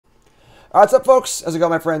Alright, what's up, folks? How's it going,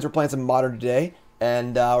 my friends? We're playing some Modern today,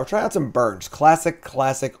 and we're trying out some burns.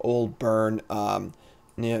 Classic old burn. Both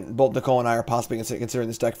Nicole and I are possibly considering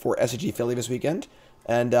this deck for SCG Philly this weekend,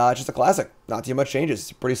 and it's just a classic. Not too much changes.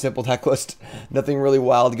 It's a pretty simple deck list. Nothing really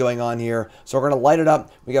wild going on here. So we're going to light it up.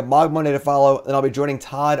 We got Mog Monday to follow, and I'll be joining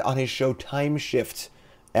Todd on his show Time Shift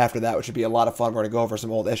after that, which should be a lot of fun. We're going to go over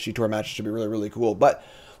some old SG Tour matches. Should be really cool. But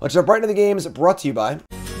let's jump right into the games, brought to you by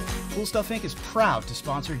Cool Stuff Inc. is proud to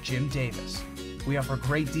sponsor Jim Davis. We offer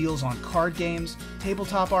great deals on card games,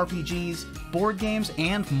 tabletop RPGs, board games,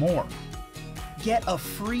 and more. Get a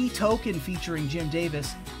free token featuring Jim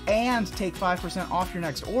Davis and take 5% off your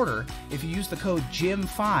next order if you use the code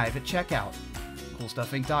JIM5 at checkout.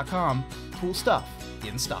 CoolStuffInc.com. Cool stuff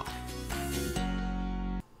in stock.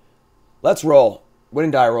 Let's roll. Win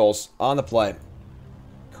and die rolls on the play.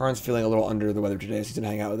 Karn's feeling a little under the weather today, so he's going to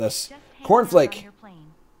hang out with us. Cornflake.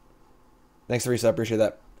 Thanks for the reset. Appreciate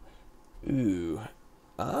that. Ooh.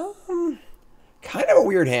 Kind of a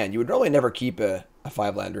weird hand. You would normally never keep a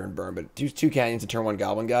 5-lander in burn, but two canyons and turn 1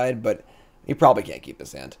 Goblin Guide, but you probably can't keep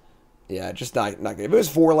this hand. Yeah, just not good. If it was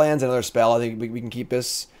 4 lands and another spell, I think we can keep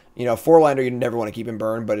this. You know, 4-lander you never want to keep in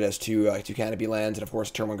burn, but it has two canopy lands, and of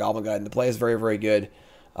course turn 1 Goblin Guide, and the play is very good.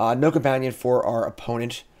 No companion for our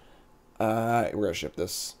opponent. We're going to ship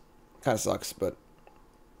this. Kind of sucks, but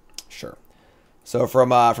sure. So from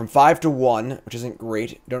 5 to 1, which isn't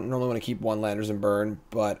great. Don't normally want to keep 1-landers in burn,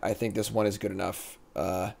 but I think this one is good enough.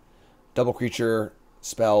 Double creature,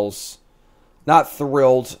 spells. Not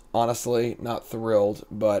thrilled, honestly. Not thrilled,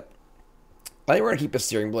 but I think we're going to keep this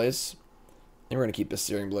Searing Blaze. Get rid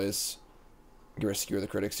of Skewer the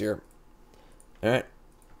Critics here. Alright.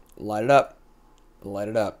 Light it up. Light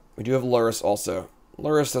it up. We do have Lurrus also.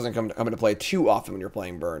 Lurrus doesn't come into play too often when you're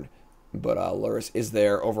playing burn, but Lurrus is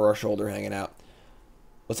there over our shoulder hanging out.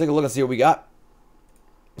 Let's take a look and see what we got.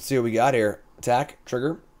 Let's see what we got here. Attack,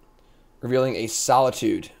 trigger, revealing a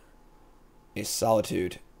Solitude. A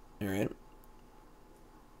Solitude. All right.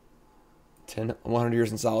 100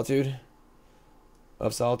 years in Solitude.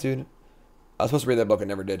 Of Solitude. I was supposed to read that book, I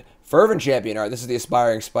never did. Fervent Champion. All right, this is the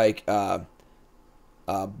Aspiring Spike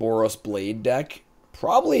Boros Blade deck.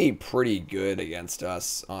 Probably pretty good against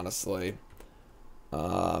us, honestly.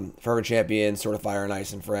 Fervent Champion, Sword of Fire and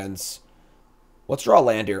Ice, and Friends. Let's draw a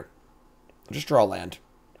land here. Just draw a land.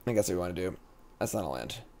 I think that's what we want to do. That's not a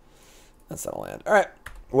land. That's not a land. All right.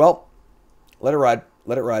 Well, let it ride.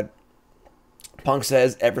 Let it ride. Punk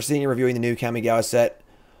says, ever seeing you reviewing the new Kamigawa set,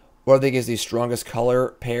 what do you think is the strongest color,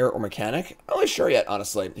 pair, or mechanic? I'm not really sure yet,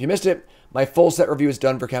 honestly. If you missed it, my full set review is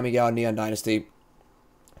done for Kamigawa Neon Dynasty.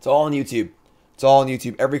 It's all on YouTube. It's all on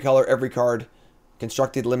YouTube. Every color, every card.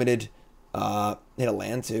 Constructed, limited. Hit a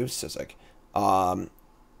land, too. So it's like,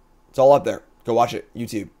 it's all up there. Go watch it.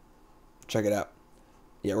 YouTube. Check it out.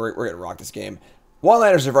 Yeah, we're going to rock this game.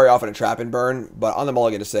 1-landers are very often a trap and burn, but on the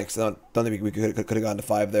mulligan to 6. I don't think we could have gone to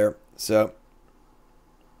 5 there. So,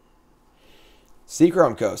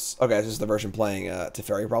 Seachrome Coast. Okay, this is the version playing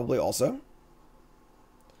Teferi probably also.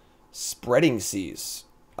 Spreading Seas.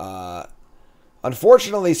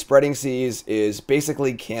 Unfortunately, Spreading Seas is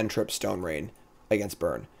basically cantrip Stone Rain against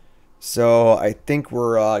burn. So, I think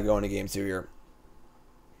we're going to game 2 here.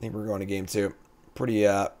 I think we're going to game 2. Pretty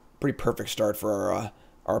perfect start for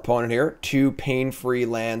our opponent here. 2 pain-free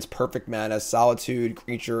lands, perfect mana, Solitude,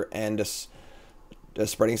 creature, and a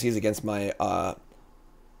Spreading Seas against my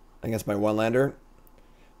 1-lander.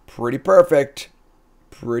 Pretty perfect.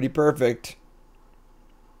 Pretty perfect.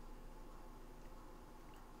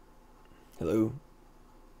 Hello.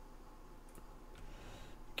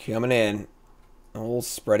 Coming in. Old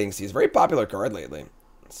Spreading Seas. Very popular card lately.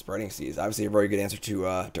 Spreading Seas. Obviously a very good answer to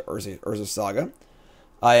Urza's Saga.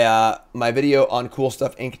 My video on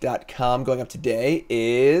CoolStuffInc.com going up today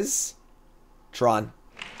is Tron.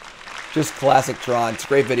 Just classic Tron. It's a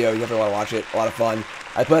great video. You definitely want to watch it. A lot of fun.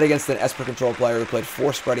 I played against an Esper Control player who played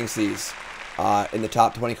 4 Spreading Seas in the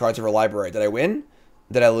top 20 cards of her library. Did I win?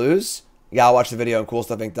 Did I lose? You gotta watch the video on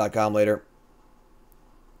CoolStuffInc.com later.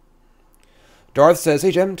 Darth says,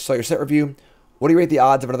 hey Jim, just saw your set review. What do you rate the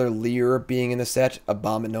odds of another Lear being in the set? A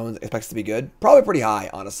bomb that no one expects to be good? Probably pretty high,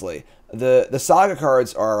 honestly. The Saga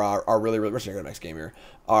cards are really we're just gonna go to the next game here.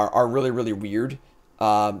 Are really weird.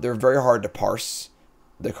 They're very hard to parse.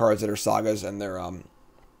 The cards that are Sagas and they're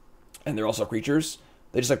also creatures.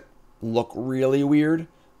 They just like look really weird.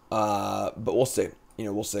 But we'll see. You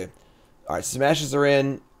know, we'll see. All right, smashes are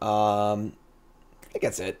in. I think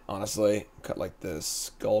that's it. Honestly, cut like the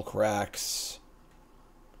Skullcracks.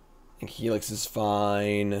 I think Helix is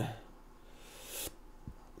fine.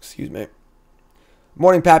 Excuse me.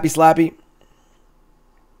 Morning, Pappy Slappy.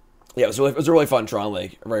 Yeah, it was a really fun Tron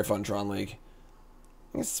League. A very fun Tron League.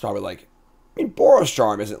 I guess it's probably like... I mean, Boros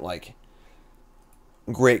Charm isn't like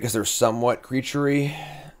great because they're somewhat creaturey.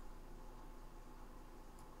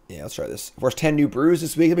 Yeah, let's try this. Of course, 10 new brews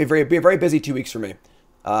this week. It'll be a very busy 2 weeks for me.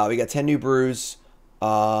 We got 10 new brews.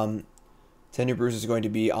 10 new brews is going to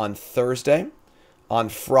be on Thursday. On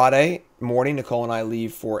Friday morning, Nicole and I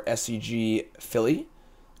leave for SCG Philly.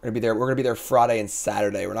 We're gonna be there Friday and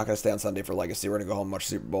Saturday. We're not gonna stay on Sunday for Legacy. We're gonna go home and watch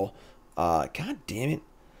Super Bowl. God damn it.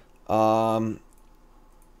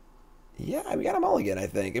 Yeah, we got them all again, I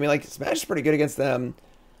think. I mean, like, Smash is pretty good against them.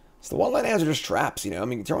 So the one-line hands are just traps, you know. I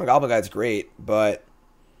mean, Turn 1 Goblin Guide's great, but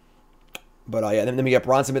yeah, then we got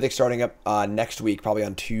Bronze Mythic starting up next week, probably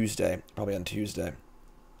on Tuesday.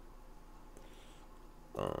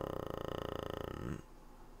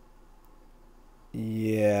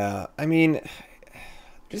 Yeah, I mean,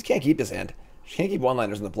 just can't keep this hand. Just can't keep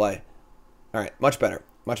one-liners in the play. All right, much better.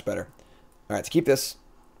 All right, let's keep this.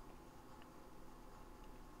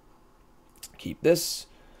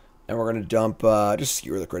 And we're going to dump, just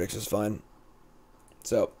Skewer the Critics is fine.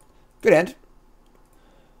 So, good hand.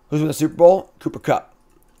 Who's in the Super Bowl? Cooper Kupp.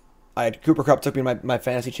 Cooper Kupp took me my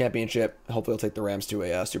fantasy championship. Hopefully he'll take the Rams to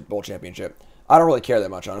a Super Bowl championship. I don't really care that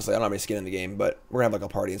much, honestly. I don't have any skin in the game, but we're going to have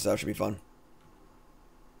like a party and stuff. Should be fun.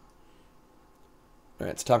 All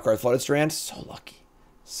right, it's top card Flooded Strand. So lucky.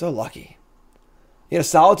 You know,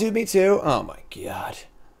 Solitude me too? Oh my god.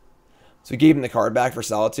 So we gave him the card back for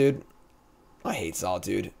Solitude. I hate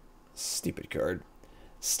Solitude. Stupid card.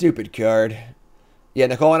 Yeah,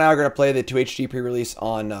 Nicole and I are going to play the 2HG pre-release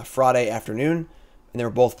on Friday afternoon. And then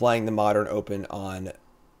we're both playing the Modern Open on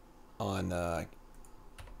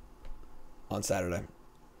Saturday.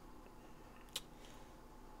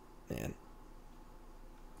 Man.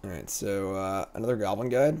 Alright, so another Goblin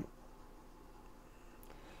Guide.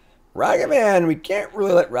 Ragavan, we can't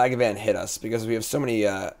really let Ragavan hit us because we have so many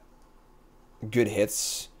good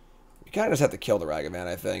hits. We kind of just have to kill the Ragavan,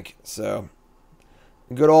 I think. So,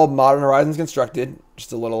 good old Modern Horizons constructed.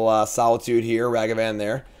 Just a little Solitude here, Ragavan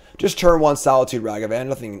there. Just turn 1 Solitude Ragavan,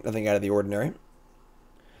 nothing out of the ordinary.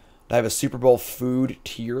 I have a Super Bowl food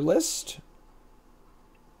tier list.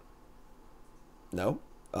 No.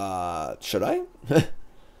 Should I?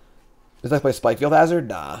 Does I play Spikefield Hazard?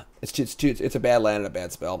 Nah. It's a bad land and a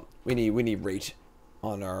bad spell. We need rate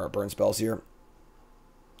on our burn spells here.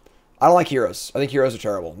 I don't like heroes. I think heroes are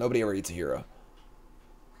terrible. Nobody ever eats a hero.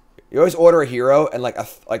 You always order a hero and like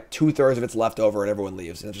 2/3 of it's left over and everyone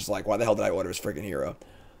leaves. And it's just like, why the hell did I order this freaking hero?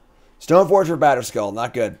 Stoneforge for Batterskull.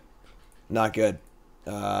 Not good.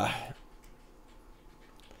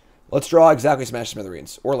 Let's draw exactly Smash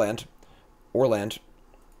Smithereens. Or land.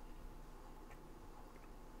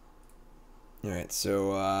 Alright,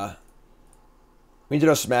 so we need to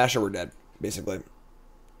know Smash or we're dead, basically.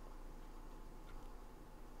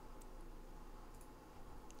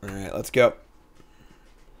 Alright, let's go.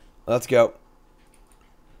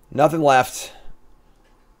 Nothing left.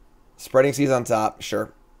 Spreading Seas on top,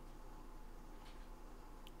 sure.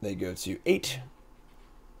 They go to 8.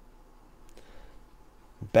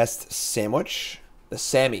 Best Sandwich. The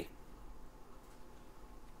Sammy.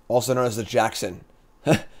 Also known as the Jackson.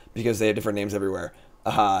 Because they have different names everywhere.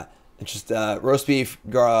 It's just roast beef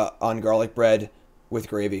on garlic bread with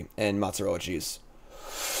gravy and mozzarella cheese.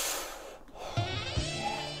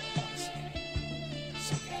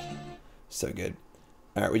 So good.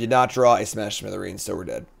 All right, we did not draw a Smash Smithereens, so we're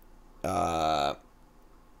dead.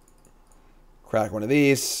 Crack one of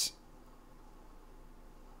these.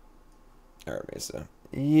 Arid Mesa.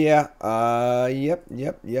 Yeah. Yep.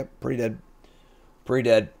 Pretty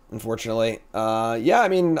dead, unfortunately. Yeah, I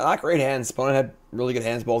mean, not great hands. Opponent had really good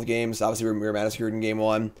hands both games. Obviously, we were massacred in game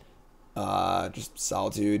 1. Just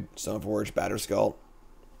Solitude, Stoneforge, Batterskull.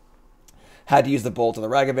 Had to use the Bolt on the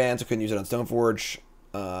Ragavan, so couldn't use it on Stoneforge.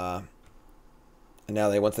 And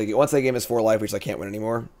now once they game is 4 life, which I can't win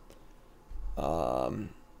anymore.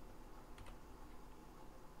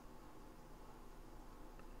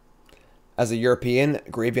 As a European,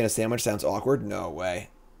 gravy and a sandwich sounds awkward. No way.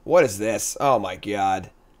 What is this? Oh my god.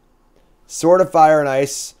 Sword of Fire and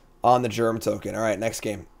Ice on the Germ token. All right, next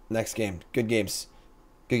game. Good games,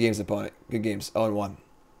 opponent. Good games. 0-1.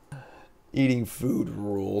 Eating food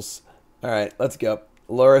rules. All right, let's go.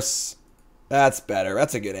 Lurrus. That's better.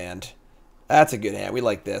 That's a good hand. We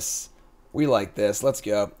like this. Let's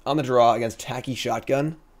go. On the draw against Tacky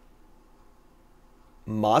Shotgun.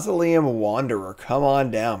 Mausoleum Wanderer. Come on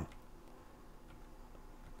down.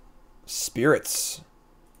 Spirits.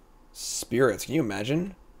 Can you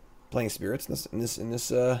imagine playing Spirits in this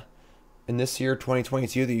year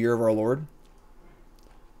 2022, the year of our Lord?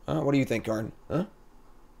 What do you think, Karn? Huh?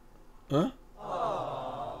 Huh?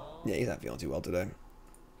 Yeah, he's not feeling too well today.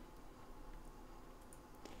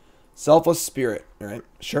 Selfless Spirit. All right.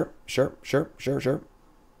 Sure.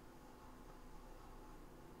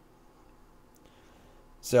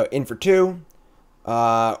 So, in for 2.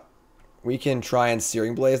 We can try and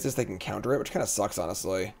Searing Blaze this. They can counter it, which kind of sucks,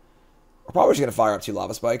 honestly. We're probably just going to fire up 2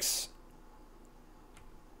 Lava Spikes.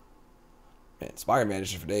 Man, Inspiring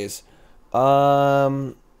Vantage for days.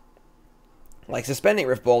 Like, suspending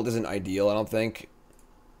Rift Bolt isn't ideal, I don't think.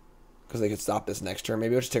 Because they could stop this next turn.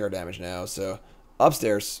 Maybe we'll just take our damage now. So,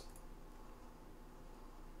 upstairs.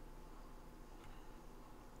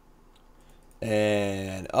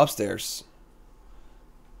 And upstairs.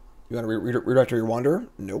 You want to redirect your Wanderer?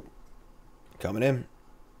 Nope. Coming in.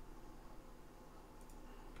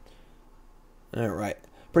 Alright.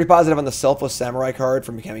 Pretty positive on the Selfless Samurai card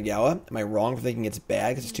from Kamigawa. Am I wrong for thinking it's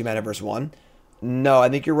bad because it's 2 mana versus 1? No, I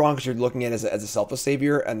think you're wrong because you're looking at it as a Selfless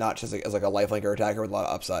Savior and not just as like a lifelinker attacker with a lot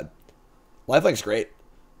of upside. Lifelink's great.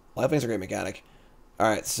 Lifelink's a great mechanic.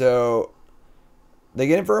 Alright, so they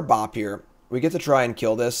get in for a bop here. We get to try and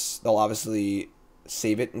kill this. They'll obviously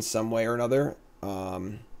save it in some way or another.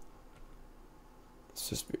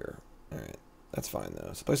 Swiftspear. Alright, that's fine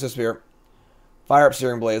though. So play Swiftspear. Fire up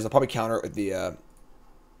Searing Blaze. I'll probably counter it with the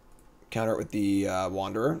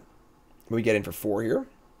Wanderer. We get in for 4 here.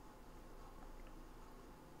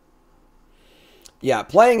 Yeah,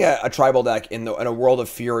 playing a tribal deck in a world of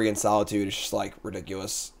Fury and Solitude is just like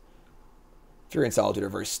ridiculous. Fury and Solitude are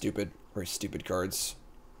very stupid cards.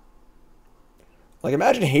 Like,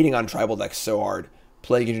 imagine hating on tribal decks so hard.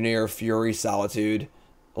 Plague Engineer, Fury, Solitude.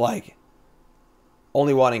 Like,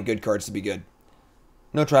 only wanting good cards to be good.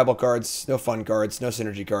 No tribal cards, no fun cards, no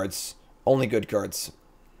synergy cards. Only good cards.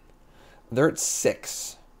 They're at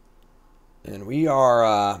 6. And we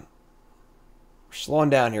are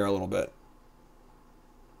slowing down here a little bit.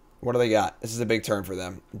 What do they got? This is a big turn for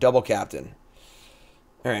them. Double Captain.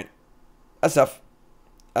 Alright. That's tough.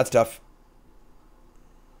 That's tough.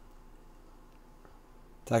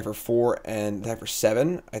 Attack for 4 and attack for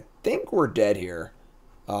 7. I think we're dead here.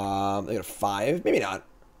 They got a 5. Maybe not.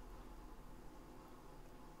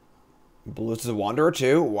 Blue is a Wanderer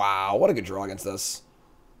too. Wow, what a good draw against us.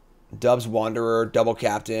 Dubs Wanderer, double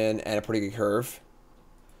Captain, and a pretty good curve.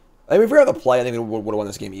 I mean, if we were able to play, I think we would have won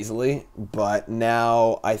this game easily. But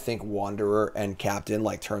now I think Wanderer and Captain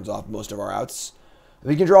like turns off most of our outs. If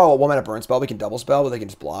we can draw a 1-mana burn spell, we can double spell, but they can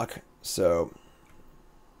just block. So,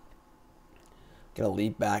 gonna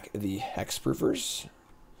lead back the Hexproofers.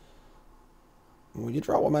 We did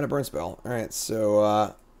draw a 1-mana burn spell. All right,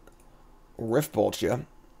 so Rift Bolt you.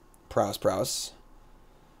 Prowess.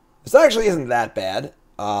 This actually isn't that bad.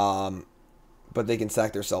 But they can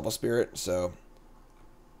sack their Selfless Spirit, so.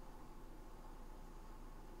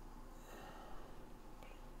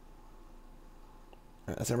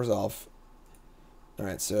 Alright, that's gonna resolve.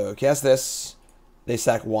 Alright, so cast this. They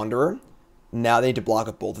sack Wanderer. Now they need to block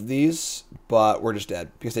with both of these, but we're just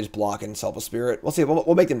dead because they just block and Selfless Spirit. We'll see.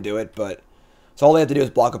 We'll make them do it, but so all they have to do is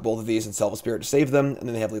block with both of these and Selfless Spirit to save them, and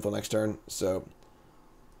then they have lethal next turn. So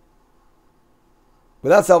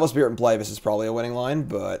without Selfless Spirit in play, this is probably a winning line,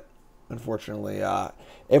 but unfortunately,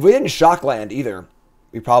 if we didn't shock land either,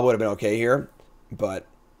 we probably would have been okay here. But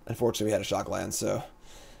unfortunately, we had a shock land, so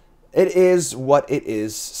it is what it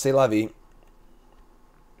is. C'est la vie.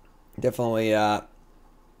 Definitely,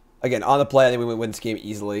 again, on the play, I think we would win this game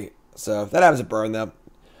easily. So if that happens to burn, though,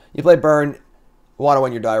 you play burn, want to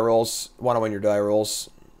win your die rolls,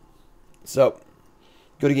 So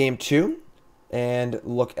go to game 2 and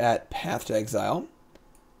look at Path to Exile.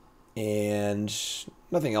 And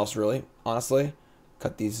nothing else really, honestly.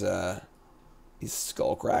 Cut these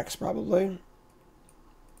Skullcracks probably.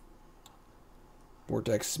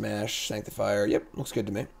 Vortex, Smash, Sanctifier. Yep, looks good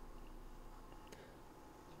to me.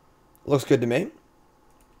 Looks good to me.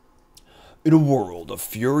 In a world of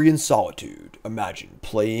fury and solitude, imagine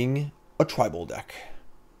playing a tribal deck.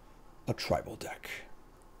 A tribal deck.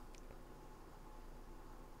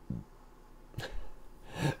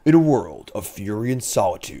 In a world of fury and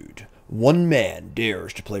solitude, one man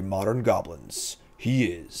dares to play modern goblins. He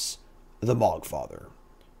is the Mogfather.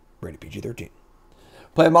 Rated PG-13.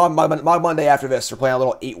 Playing Mog Monday after this. We're playing a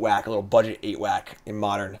little 8-whack, a little budget 8-whack in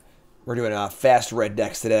modern. We're doing fast red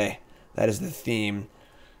decks today. That is the theme.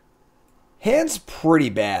 Hand's pretty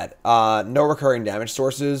bad. No recurring damage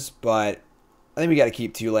sources, but I think we got to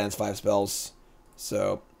keep 2 lands, 5 spells.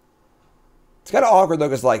 So it's kind of awkward though,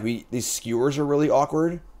 because like these skewers are really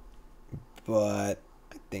awkward. But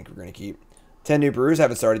I think we're gonna keep 10 new brews.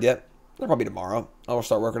 Haven't started yet. They'll probably be tomorrow. I'll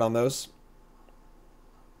start working on those.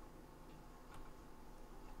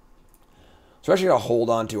 So we're actually going to hold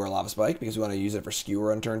on to our Lava Spike because we want to use it for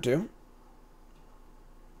Skewer on turn 2.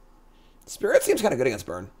 Spirit seems kind of good against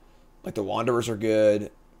burn. Like the Wanderers are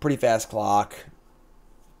good. Pretty fast clock.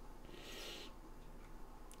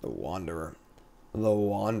 The Wanderer. The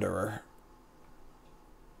Wanderer.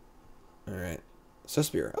 Alright. So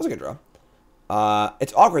Spear. That was a good draw.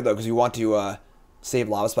 It's awkward though because you want to save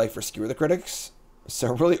Lava Spike for Skewer the Critics.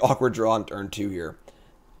 So really awkward draw on turn 2 here.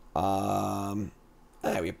 We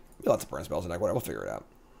have lots of burn spells in deck. Whatever, we'll figure it out.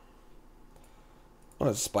 I'm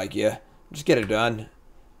gonna spike you. Just get it done.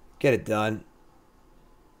 Get it done.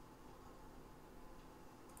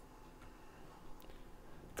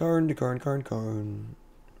 Karn.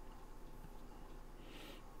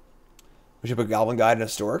 We should put Goblin Guide in a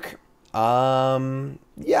Stork. Yeah, I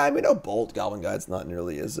mean, no Bolt. Goblin Guide's not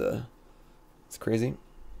nearly as, it's crazy.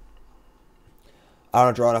 I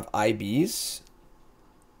don't draw enough IBs.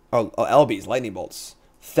 Oh, LBs, Lightning Bolts.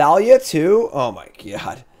 Thalia, too? Oh, my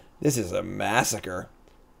God. This is a massacre.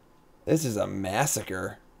 This is a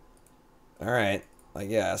massacre. Alright, I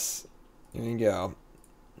guess. Here you go.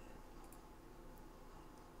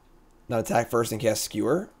 Not attack first and cast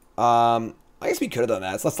Skewer. I guess we could have done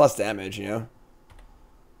that. It's less damage, you know?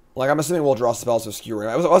 Like, I'm assuming we'll draw spells with Skewer.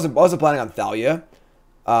 I wasn't planning on Thalia.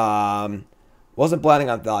 Wasn't planning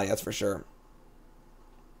on Thalia, that's for sure.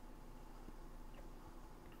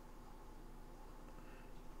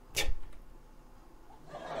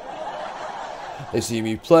 They see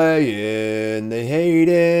me playing, they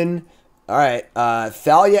hating. Alright,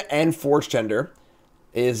 Thalia and Forge Tender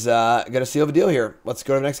is gonna seal the deal here. Let's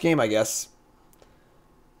go to the next game, I guess.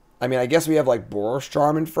 I mean, I guess we have like Boros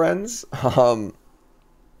Charm and friends.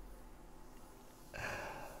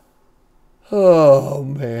 Oh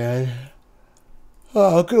man.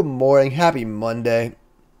 Oh, good morning. Happy Monday.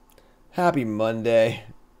 Happy Monday.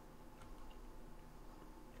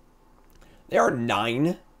 They are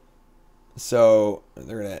 9. So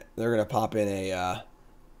they're gonna pop in a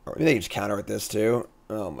or maybe they can just counter with this too.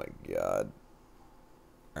 Oh my god.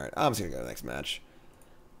 Alright, I'm just gonna go to the next match.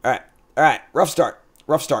 Alright, rough start.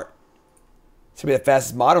 It's gonna be the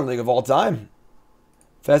fastest modern league of all time.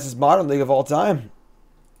 Fastest modern league of all time.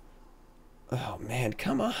 Oh man,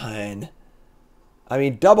 come on. I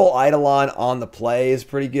mean, double Eidolon on the play is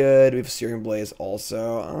pretty good. We have Searing Blaze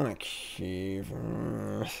also. I'm gonna keep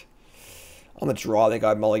on the draw, they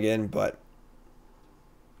got mulligan, but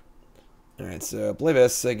alright, so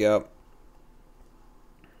Oblivious, there you go.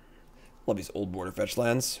 Love these old border fetch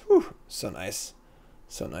lands. Whew, so nice.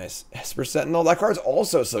 So nice. Esper Sentinel, that card's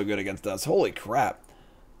also so good against us. Holy crap.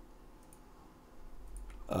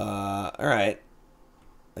 Alright.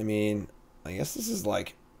 I mean, I guess this is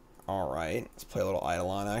like alright. Let's play a little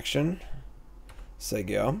Eidolon action. Say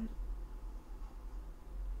go.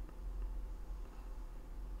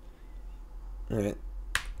 Alright.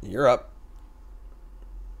 You're up.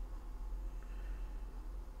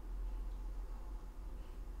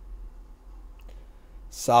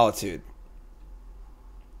 Solitude.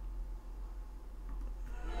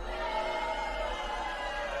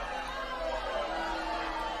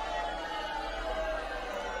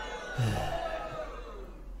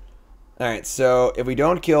 Alright, so if we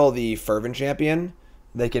don't kill the Fervent Champion,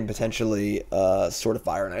 they can potentially sort of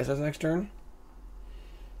Fire and Ice us next turn.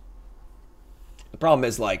 The problem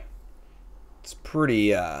is, like, it's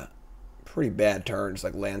pretty bad turns,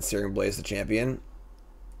 like land Searing Blaze the champion.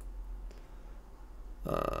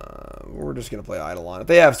 We're just gonna play Eidolon. If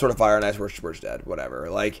they have sort of Fire and Ice, we're just dead.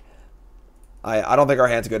 Whatever. Like, I don't think our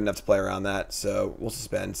hand's good enough to play around that, so we'll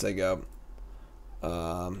suspend. Say go.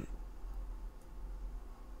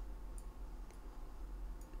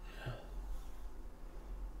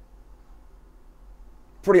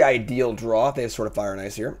 Pretty ideal draw if they have sort of Fire and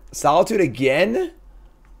Ice here. Solitude again.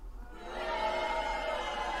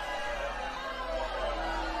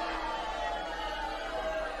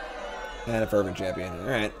 And a Fervent Champion.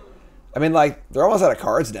 Alright. I mean, like, they're almost out of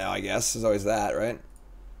cards now, I guess. There's always that, right?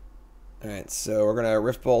 Alright, so we're gonna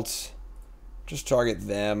Rift Bolt. Just target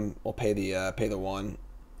them. We'll pay the 1.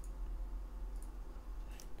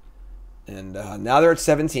 And now they're at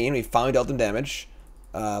 17. We finally dealt them damage.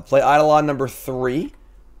 Play Eidolon number 3.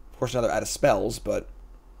 Of course, now they're out of spells, but...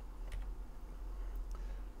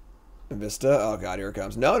 Vista. Oh god, here it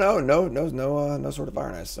comes. No sort of Fire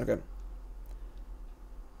and Ice. Okay.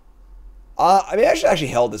 I mean, I actually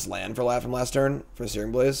held this land from last turn for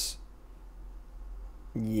Searing Blaze.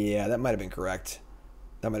 Yeah, that might have been correct.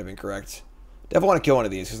 Definitely want to kill one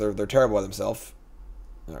of these because they're terrible by themselves.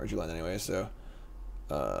 Alright, where'd you land anyway? So,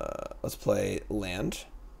 let's play land.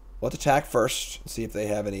 Let's attack first. See if they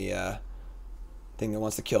have any thing that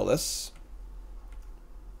wants to kill this.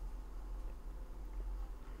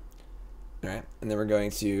 Alright, and then we're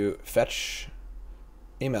going to fetch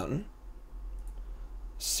a mountain.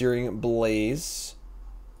 Searing Blaze.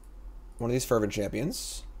 One of these Fervent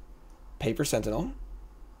Champions. Pay for Sentinel.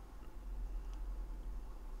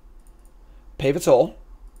 Pave a toll.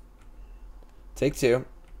 Take 2.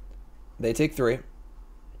 They take 3.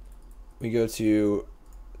 We go to...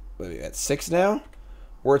 What are we at? 6 now?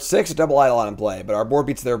 We're at 6, a double Eidolon in play, but our board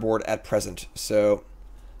beats their board at present. So,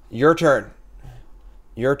 your turn.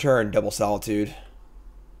 Your turn, Double Solitude.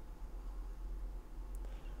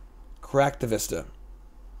 Crack the Vista.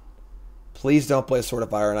 Please don't play Sword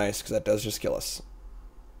of Fire and Ice, because that does just kill us.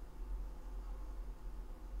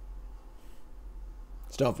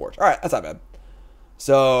 Stoneforge. Alright, that's not bad.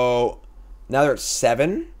 So, now they're at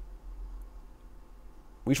 7.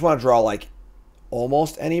 We just want to draw, like,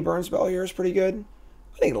 almost any burn spell here is pretty good.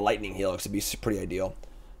 I think the Lightning Helix would be pretty ideal.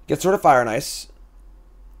 Get Sword of Fire and Ice.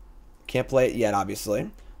 Can't play it yet,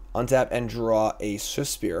 obviously. Untap and draw a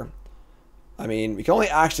Swiftspear. I mean, we can only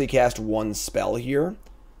actually cast 1 spell here.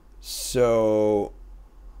 So,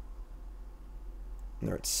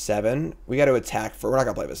 they're at 7. We got to attack for... We're not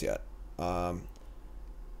going to play this yet. I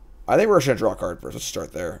think we're just going to draw a card first. Let's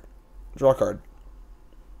start there. Draw a card.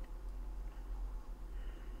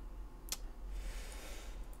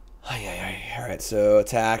 Alright, so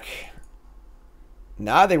attack.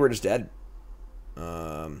 Nah, they were just dead.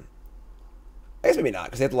 I guess maybe not,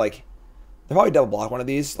 because they have to, like... They'll probably double block one of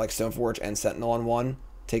these, like Stoneforge and Sentinel on one.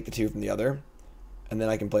 Take the 2 from the other. And then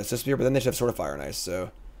I can play Swiftspear, but then they should have Sword of Fire and Ice,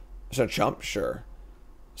 so... So chump? Sure.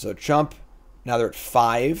 So chump. Now they're at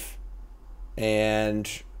 5. And...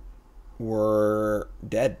 We're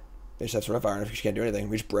dead. They just have Sword of Fire and Ice. We just can't do anything.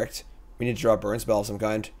 We just bricked. We need to draw a burn spell of some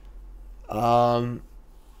kind.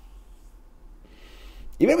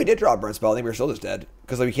 Even if we did draw a burn spell, I think we're still just dead.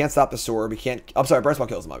 Because like, we can't stop the sword. We can't... I'm sorry, burn spell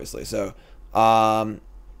kills them, obviously. So,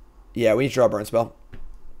 yeah, we need to draw a burn spell.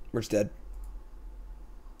 We're just dead.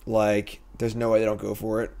 Like, there's no way they don't go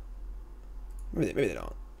for it. Maybe they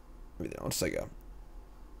don't. Maybe they don't. Let's just go.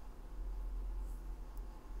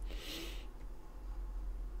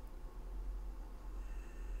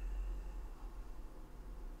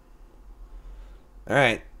 All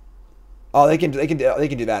right. Oh, they can do that. So they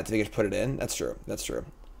can just put it in. That's true. That's true.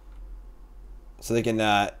 So they can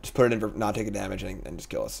just put it in for not taking damage and just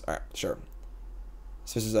kill us. All right, sure.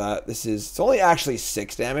 So this is it's only actually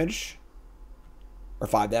 6 damage or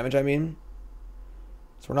 5 damage. I mean,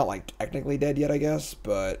 so we're not like technically dead yet, I guess.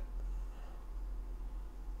 But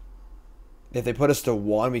if they put us to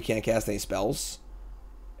 1, we can't cast any spells,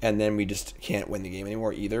 and then we just can't win the game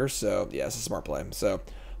anymore either. So yeah, it's a smart play. So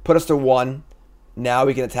put us to 1. Now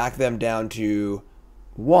we can attack them down to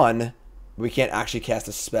 1. We can't actually cast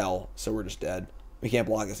a spell, so we're just dead. We can't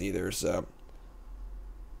block us either, so...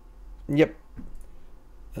 Yep.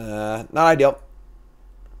 Not ideal.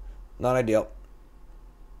 Not ideal.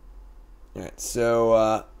 Alright,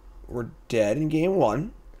 so we're dead in game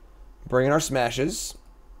 1. Bring in our smashes.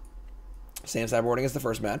 Same sideboarding as the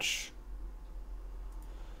first match.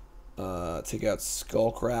 Take out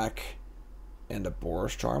Skullcrack and a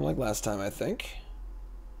Boros Charm like last time, I think.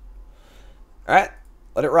 Alright,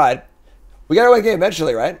 let it ride. We gotta win a game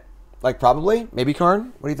eventually, right? Like, probably? Maybe,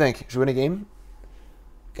 Karn? What do you think? Should we win a game?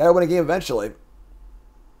 Gotta win a game eventually.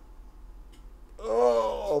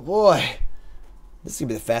 Oh, boy. This is gonna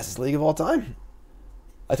be the fastest league of all time.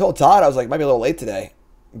 I told Todd, I was like, might be a little late today.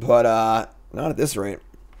 But, not at this rate.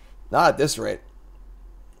 Not at this rate.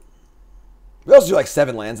 We also do like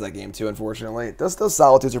 7 lands in that game, too, unfortunately. Those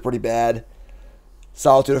Solitudes are pretty bad.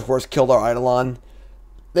 Solitude, of course, killed our Eidolon.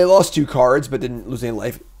 They lost 2 cards, but didn't lose any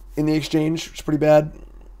life in the exchange, which is pretty bad.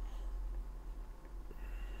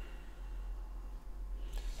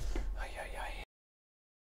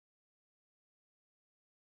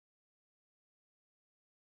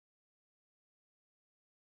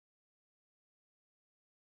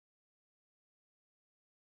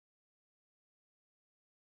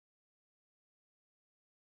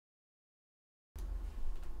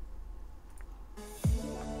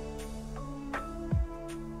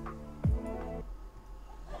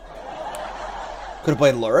 Could have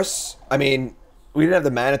played Lurrus. I mean, we didn't have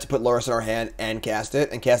the mana to put Lurrus in our hand and cast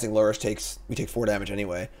it, and casting Lurrus we take 4 damage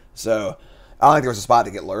anyway. So I don't think there was a spot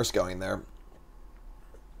to get Lurrus going there.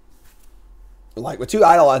 Like with 2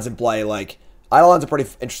 Eidolons in play, like Eidolon's a pretty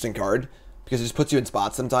interesting card because it just puts you in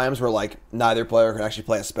spots sometimes where like neither player can actually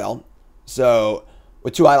play a spell. So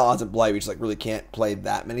with 2 Eidolons in play, we just like really can't play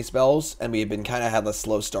that many spells, and we had been kind of had a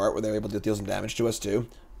slow start where they were able to deal some damage to us too.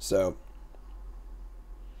 So.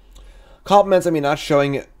 Compliments, I mean, not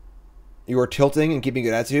showing your tilting and keeping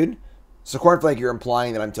good attitude. So, Cornflake, you're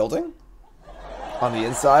implying that I'm tilting? On the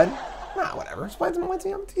inside? Nah, whatever.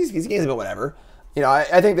 These games, but whatever. You know,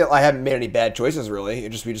 I think that I haven't made any bad choices, really. We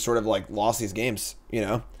just sort of, like, lost these games, you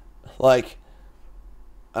know? Like,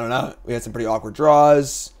 I don't know. We had some pretty awkward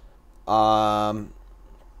draws. Yeah,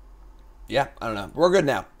 I don't know. We're good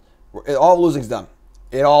now. All losing's done.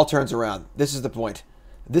 It all turns around. This is the point.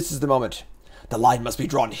 This is the moment. The line must be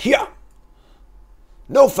drawn here.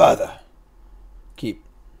 No further. Keep.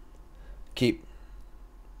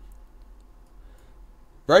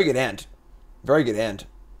 Very good hand. Very good hand.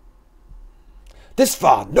 This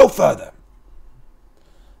far, no further.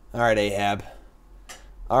 All right, Ahab.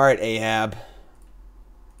 Alright,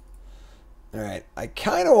 I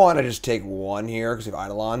kind of want to just take one here because we have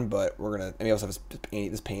Eidolon, but we're going to... And we also have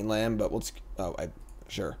this Pain Land, but we'll...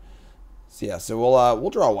 Sure. So, yeah, so we'll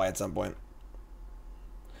draw a white at some point.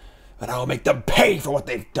 And I will make them pay for what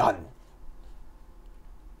they've done.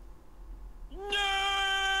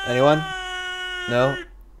 Anyone? No?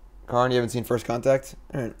 Karn, you haven't seen First Contact?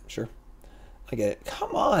 Alright, sure. I get it.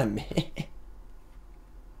 Come on, man.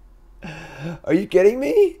 Are you kidding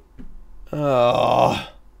me? Oh.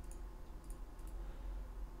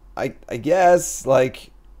 I guess,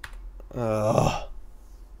 like... You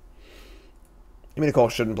mean to call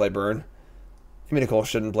shouldn't play burn? You mean to call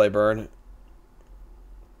shouldn't play burn?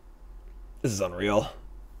 This is unreal.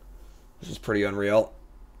 This is pretty unreal.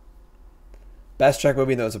 Best Trek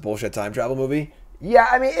movie, though it's a bullshit time travel movie. Yeah,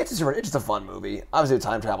 I mean, it's just a fun movie. Obviously, the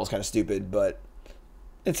time travel is kind of stupid, but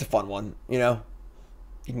it's a fun one, you know?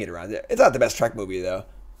 You can get around it. It's not the best Trek movie, though.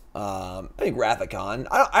 I think Wrath of Khan.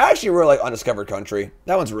 I actually really like Undiscovered Country.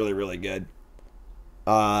 That one's really, really good.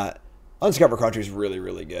 Undiscovered Country is really,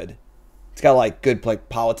 really good. It's got, like, good like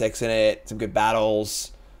politics in it, some good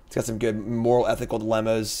battles. It's got some good moral, ethical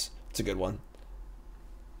dilemmas. It's a good one.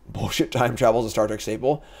 Bullshit time travel is a Star Trek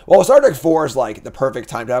staple. Well, Star Trek 4 is, like, the perfect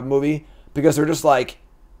time travel movie because they're just like,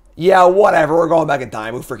 yeah, whatever, we're going back in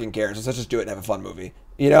time. Who freaking cares? Let's just do it and have a fun movie.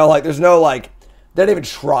 You know, like, there's no, like... They didn't even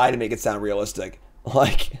try to make it sound realistic.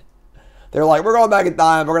 Like, they're like, we're going back in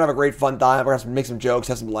time. We're going to have a great fun time. We're going to make some jokes,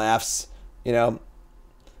 have some laughs. You know?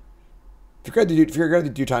 If you're going to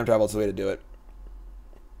do time travel, it's the way to do it.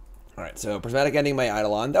 Alright, so prismatic ending my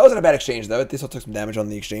Eidolon. That wasn't a bad exchange, though. This all took some damage on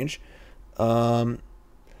the exchange. Hello,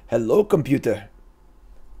 computer.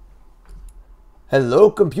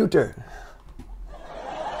 Hello, computer.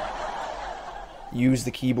 Use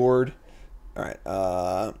the keyboard. Alright,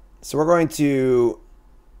 so we're going to...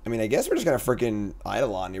 I mean, I guess we're just going to freaking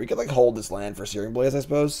Eidolon here. We could, like, hold this land for Searing Blaze, I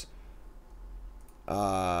suppose.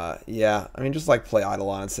 Yeah. I mean, just, like, play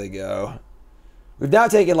Eidolon and say go. We've now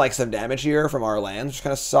taken, like, some damage here from our lands, which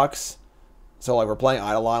kind of sucks. So, like, we're playing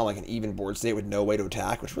Eidolon on, like, an even board state with no way to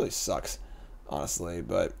attack, which really sucks, honestly.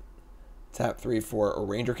 But tap 3 for a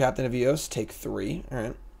Ranger Captain of Eos. Take 3. All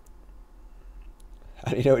right.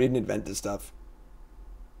 How do you know we didn't invent this stuff?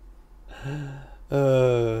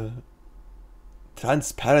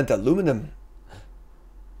 Transparent aluminum.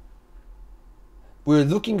 We're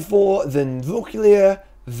looking for the nuclear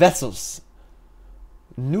vessels.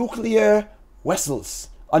 Nuclear vessels.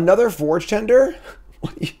 Another forge tender?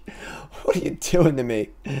 What are you doing to me?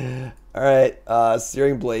 Alright,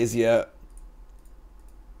 Searing Blaze, yeah.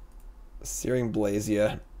 Searing Blaze,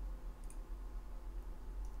 yeah.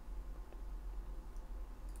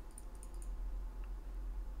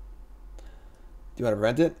 Do you want to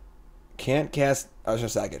prevent it? Can't cast... I was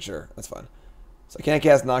just sack it, sure. That's fine. So I can't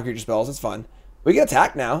cast non-creature spells. That's fine. We can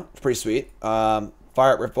attack now. It's pretty sweet. Fire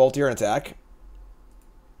at Rift Bolt here and attack.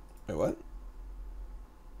 Wait, what?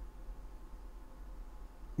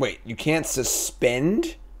 Wait, you can't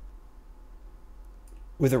suspend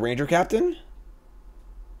with a Ranger Captain?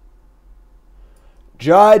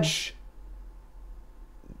 Judge.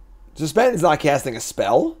 Suspend is not casting a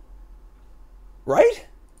spell. Right?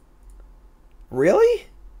 Really?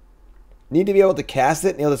 Need to be able to cast it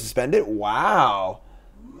and be able to suspend it? Wow.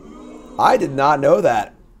 I did not know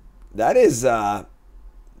that. That is a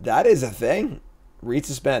thing. Read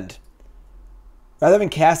suspend. Rather than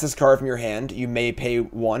cast this card from your hand, you may pay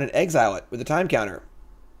 1 and exile it with a time counter.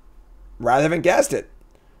 Rather than cast it.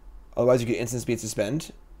 Otherwise, you could instant speed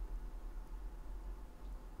suspend.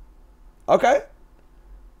 Okay.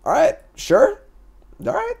 Alright, sure.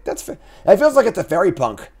 Alright, that's fair. It feels like it's a fairy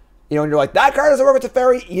punk. You know, and you're like, that card doesn't work with the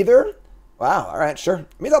fairy either? Wow, alright, sure. I mean,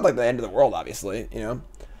 it's not like the end of the world, obviously, you know.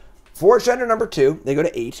 Forge Tender number 2, they go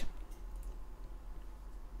to 8.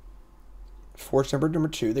 Forge Tender number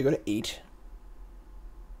 2, they go to 8.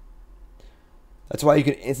 That's why you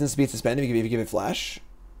can instant speed suspend if you give it flash.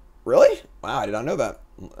 Really? Wow, I did not know that.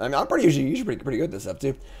 I mean, I'm usually pretty good at this stuff,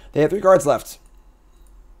 too. They have 3 cards left.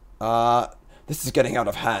 This is getting out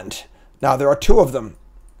of hand. Now, there are 2 of them.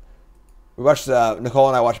 We watched, Nicole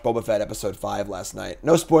and I watched Boba Fett episode 5 last night.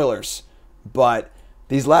 No spoilers, but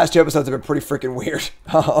these last 2 episodes have been pretty freaking weird.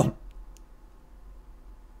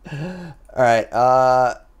 Alright,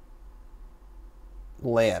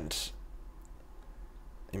 land.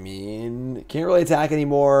 I mean, can't really attack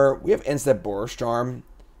anymore. We have instep Boros Charm.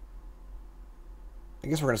 I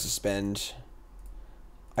guess we're going to suspend.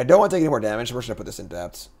 I don't want to take any more damage, so we're just going to put this in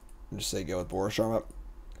depth. And just say go with Boros Charm up.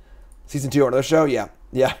 Season 2 or another show? Yeah.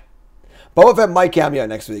 Yeah. Boba Fett might cameo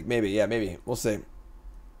next week. Maybe. Yeah, maybe. We'll see.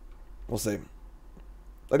 We'll see.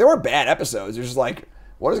 Like, there weren't bad episodes. You're just like,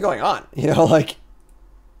 what is going on? You know, like...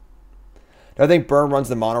 Do I think Burn runs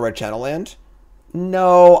the mono red channel land?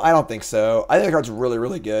 No, I don't think so. I think the card's really,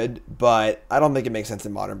 really good, but I don't think it makes sense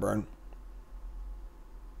in modern Burn.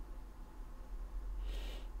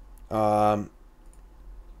 Alright,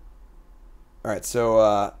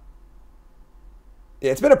 so,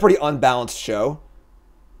 yeah, it's been a pretty unbalanced show.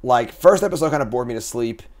 Like, first episode kind of bored me to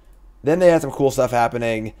sleep. Then they had some cool stuff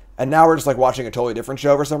happening. And now we're just, like, watching a totally different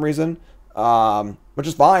show for some reason. Which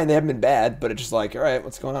is fine. They haven't been bad. But it's just like, alright,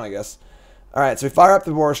 what's going on, I guess. Alright, so we fire up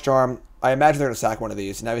the Boros Charm. I imagine they're going to sack one of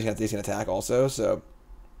these. Now he's going to attack also. So,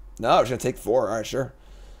 no, it's going to take 4. Alright, sure.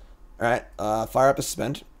 Alright, fire up a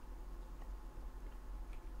suspend.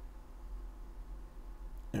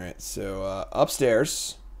 Alright, so,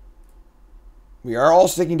 upstairs. We are all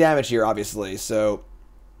taking damage here, obviously. So...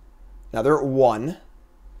 Now they're at 1.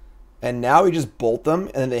 And now we just bolt them,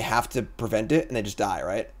 and then they have to prevent it, and they just die,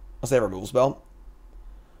 right? Unless they have a removal spell.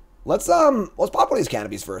 Let's pop one of these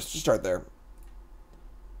canopies first. Just start there.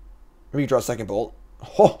 Maybe draw a second bolt.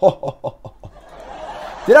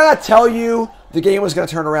 Did I not tell you the game was going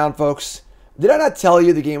to turn around, folks? Did I not tell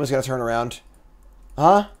you the game was going to turn around?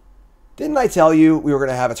 Huh? Didn't I tell you we were going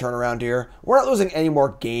to have a turnaround here? We're not losing any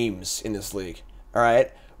more games in this league, all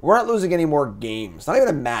right? We're not losing any more games. Not even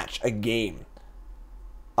a match, a game.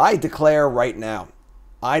 I declare right now.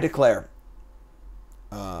 I declare.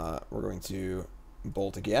 We're going to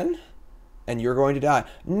bolt again. And you're going to die.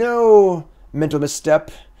 No! Mental misstep.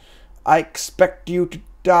 I expect you to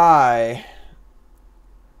die.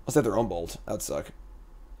 Let's have their own bolt. That would suck.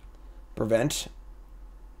 Prevent.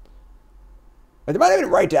 But they might have been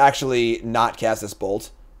right to actually not cast this bolt.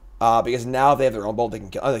 Because now if they have their own bolt, they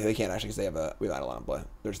can kill. Oh, they can't actually because we have Eidolon in play.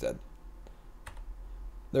 They're just dead.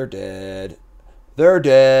 They're dead. They're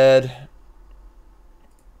dead.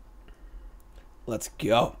 Let's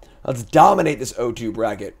go. Let's dominate this O2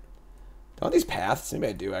 bracket. Don't these paths? Maybe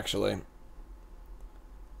I do, actually.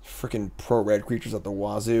 Freaking pro-red creatures at the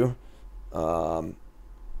wazoo. Boros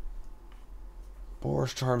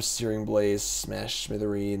Charm, Searing Blaze, Smash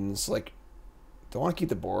Smithereens. Like, do I want to keep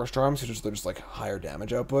the Boros Charms because they're just like higher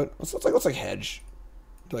damage output? Let's like hedge.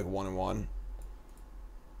 Do like 1 and 1.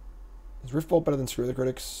 Is Rift Bolt better than Skewer the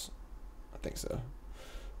Critics? I think so.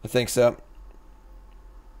 I think so.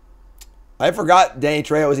 I forgot Danny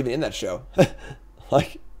Trejo was even in that show.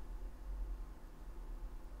 Like,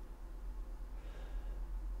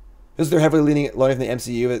 because they're heavily learning from the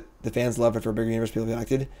MCU that the fans love it for a bigger universe, people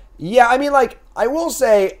connected. Yeah, I mean, like, I will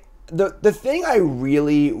say the thing I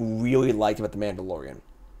really, really liked about The Mandalorian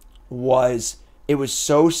was it was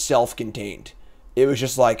so self-contained. It was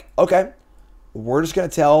just like, okay, we're just going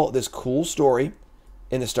to tell this cool story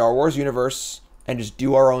in the Star Wars universe and just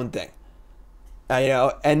do our own thing. You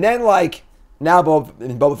know, and then, like, now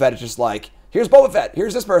Boba Fett is just like, here's Boba Fett,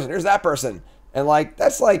 here's this person, here's that person. And, like,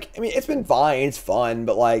 that's, like, I mean, it's been fine, it's fun,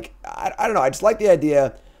 but, like, I don't know, I just like the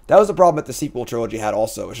idea. That was the problem that the sequel trilogy had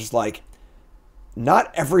also. It's just, like,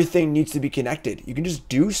 not everything needs to be connected. You can just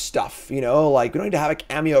do stuff, you know? Like, we don't need to have a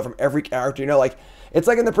cameo from every character, you know? Like, it's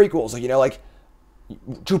like in the prequels, like, you know, like,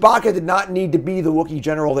 Chewbacca did not need to be the Wookiee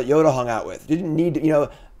general that Yoda hung out with. Didn't need to, you know,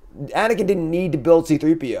 Anakin didn't need to build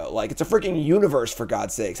C-3PO. Like, it's a freaking universe, for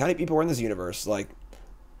God's sakes. How many people are in this universe? Like,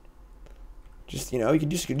 just, you know, you can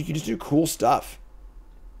just do cool stuff.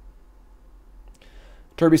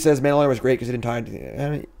 Turby says Mandalorian was great because it didn't tie into... I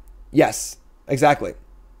mean, yes, exactly.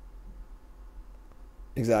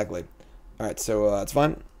 Exactly. All right, so it's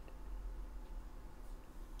fun.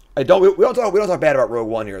 We don't talk bad about Rogue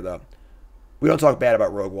One here, though. We don't talk bad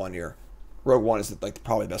about Rogue One here. Rogue One is like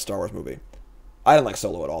probably the best Star Wars movie. I didn't like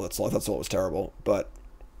Solo at all. I thought Solo was terrible, but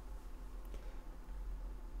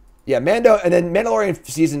yeah, Mando, and then Mandalorian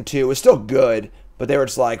season 2 was still good, but they were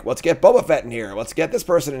just like, let's get Boba Fett in here, let's get this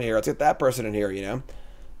person in here, let's get that person in here, you know.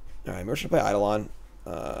 All right, we're just gonna play Eidolon.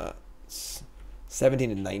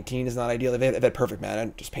 17 and 19 is not ideal. They've had perfect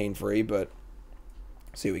mana, just pain free, but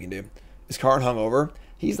see what we can do. Is Karn hungover?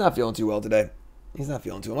 He's not feeling too well today. He's not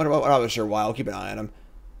feeling too well. I'm not sure why. I'll keep an eye on him.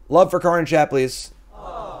 Love for Karn in chat, please.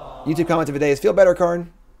 Aww. YouTube comment of the day is feel better,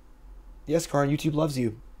 Karn. Yes, Karn, YouTube loves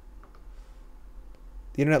you.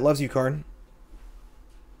 The internet loves you, Karn.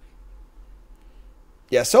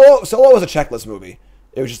 Yeah, Solo was a checklist movie.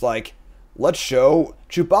 It was just like, let's show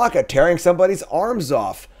Chewbacca tearing somebody's arms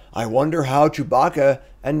off. I wonder how Chewbacca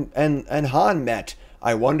and Han met.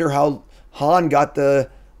 I wonder how Han got the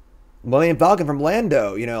Millennium Falcon from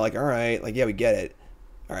Lando. You know, like, all right, like, yeah, we get it.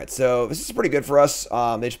 All right, so this is pretty good for us.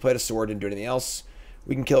 They just played a sword, didn't do anything else.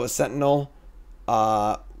 We can kill with Sentinel.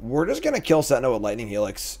 We're just going to kill Sentinel with Lightning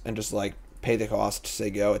Helix and just, like, pay the cost, say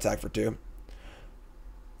go, attack for 2.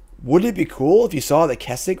 Would it be cool if you saw the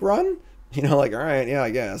Kessig run? You know, like, all right, yeah, I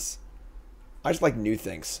guess. I just like new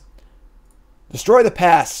things. Destroy the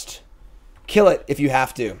past. Kill it if you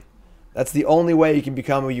have to. That's the only way you can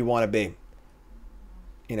become who you want to be.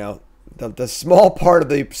 You know, the small part of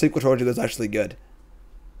the sequel trilogy that's actually good.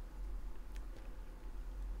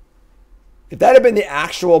 If that had been the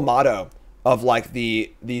actual motto of, like,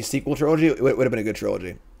 the sequel trilogy, it would have been a good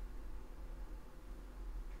trilogy.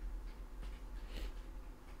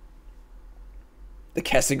 The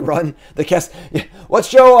Kessig run. Let's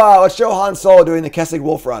show Han Solo doing the Kessig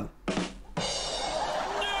Wolf run.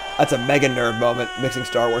 That's a mega nerd moment, mixing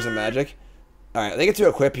Star Wars and magic. All right, they get to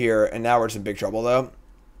equip here, and now we're just in big trouble, though.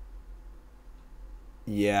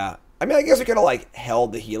 Yeah. I mean, I guess we could have, like,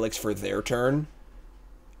 held the Helix for their turn.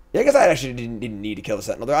 Yeah, I guess I actually didn't need to kill the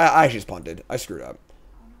Sentinel there. I actually just punted. I screwed up.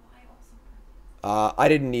 I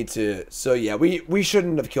didn't need to. So, yeah, we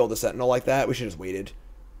shouldn't have killed the Sentinel like that. We should have just waited.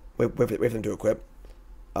 Wait for them to equip.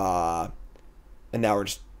 And now we're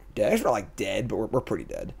just dead. We're not, like, dead, but we're pretty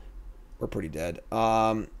dead. We're pretty dead.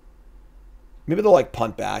 Maybe they'll, like,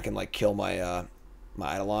 punt back and, like, kill my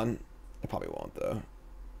my Eidolon. They probably won't, though.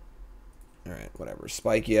 Alright, whatever.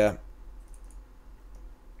 Spike ya.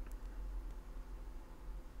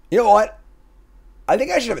 You know what? I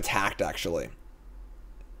think I should have attacked, actually.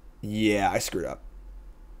 Yeah, I screwed up.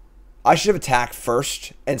 I should have attacked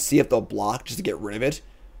first and see if they'll block just to get rid of it.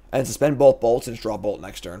 And suspend both bolts and just draw a bolt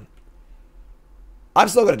next turn. I'm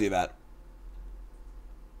still going to do that.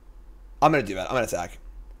 I'm going to do that. I'm going to attack.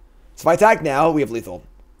 So if I attack now, we have lethal.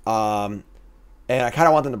 And I kind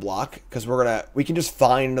of want them to block because we can just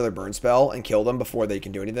find another burn spell and kill them before they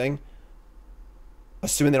can do anything.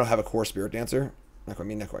 Assuming they don't have a core Spirit Dancer. I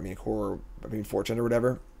mean Fortune or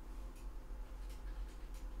whatever.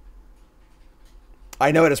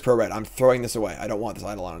 I know it is pro red. I'm throwing this away. I don't want this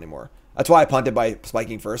Eidolon anymore. That's why I punted by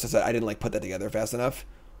spiking first. I said I didn't, like, put that together fast enough.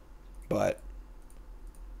 But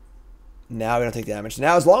now we don't take damage.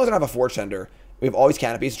 Now, as long as I don't have a Forge Tender, we have always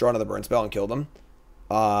canopies to draw another burn spell and kill them.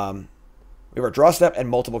 We have our draw step and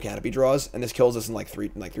multiple canopy draws, and this kills us in like three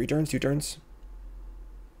turns, 2 turns.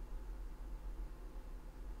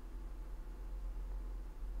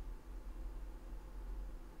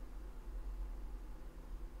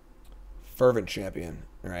 Fervent Champion.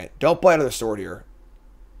 All right. Don't play another sword here.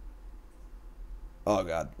 Oh,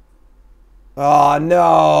 God. Oh,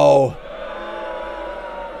 no.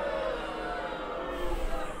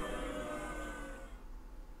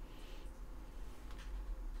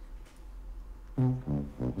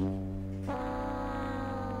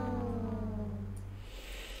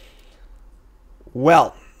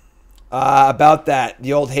 Well, about that,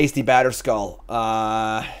 the old hasty batter skull.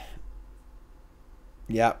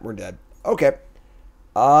 Yeah, we're dead. Okay.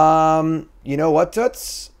 You know what,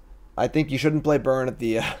 Toots? I think you shouldn't play burn at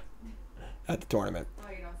the tournament. Oh,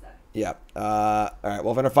 you don't say. Yeah. All right.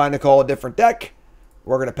 Well, we're gonna find Nicole a different deck.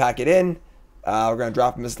 We're gonna pack it in. We're gonna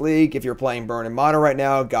drop him this league. If you're playing burn in mono right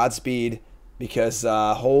now, Godspeed, because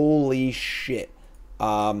holy shit.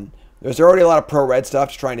 There's already a lot of pro red stuff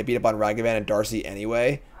just trying to beat up on Ragavan and Darcy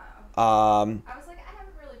anyway. I was like, I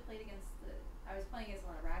haven't really played against I was playing against a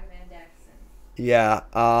lot of Ragavan decks and. Yeah.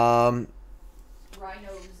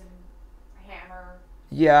 Rhinos and Hammer.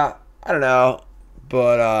 Yeah. I don't know,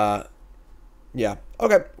 but yeah.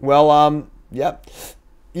 Okay. Well, yeah.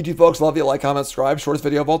 You two folks, love you. Like, comment, subscribe. Shortest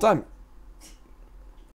video of all time.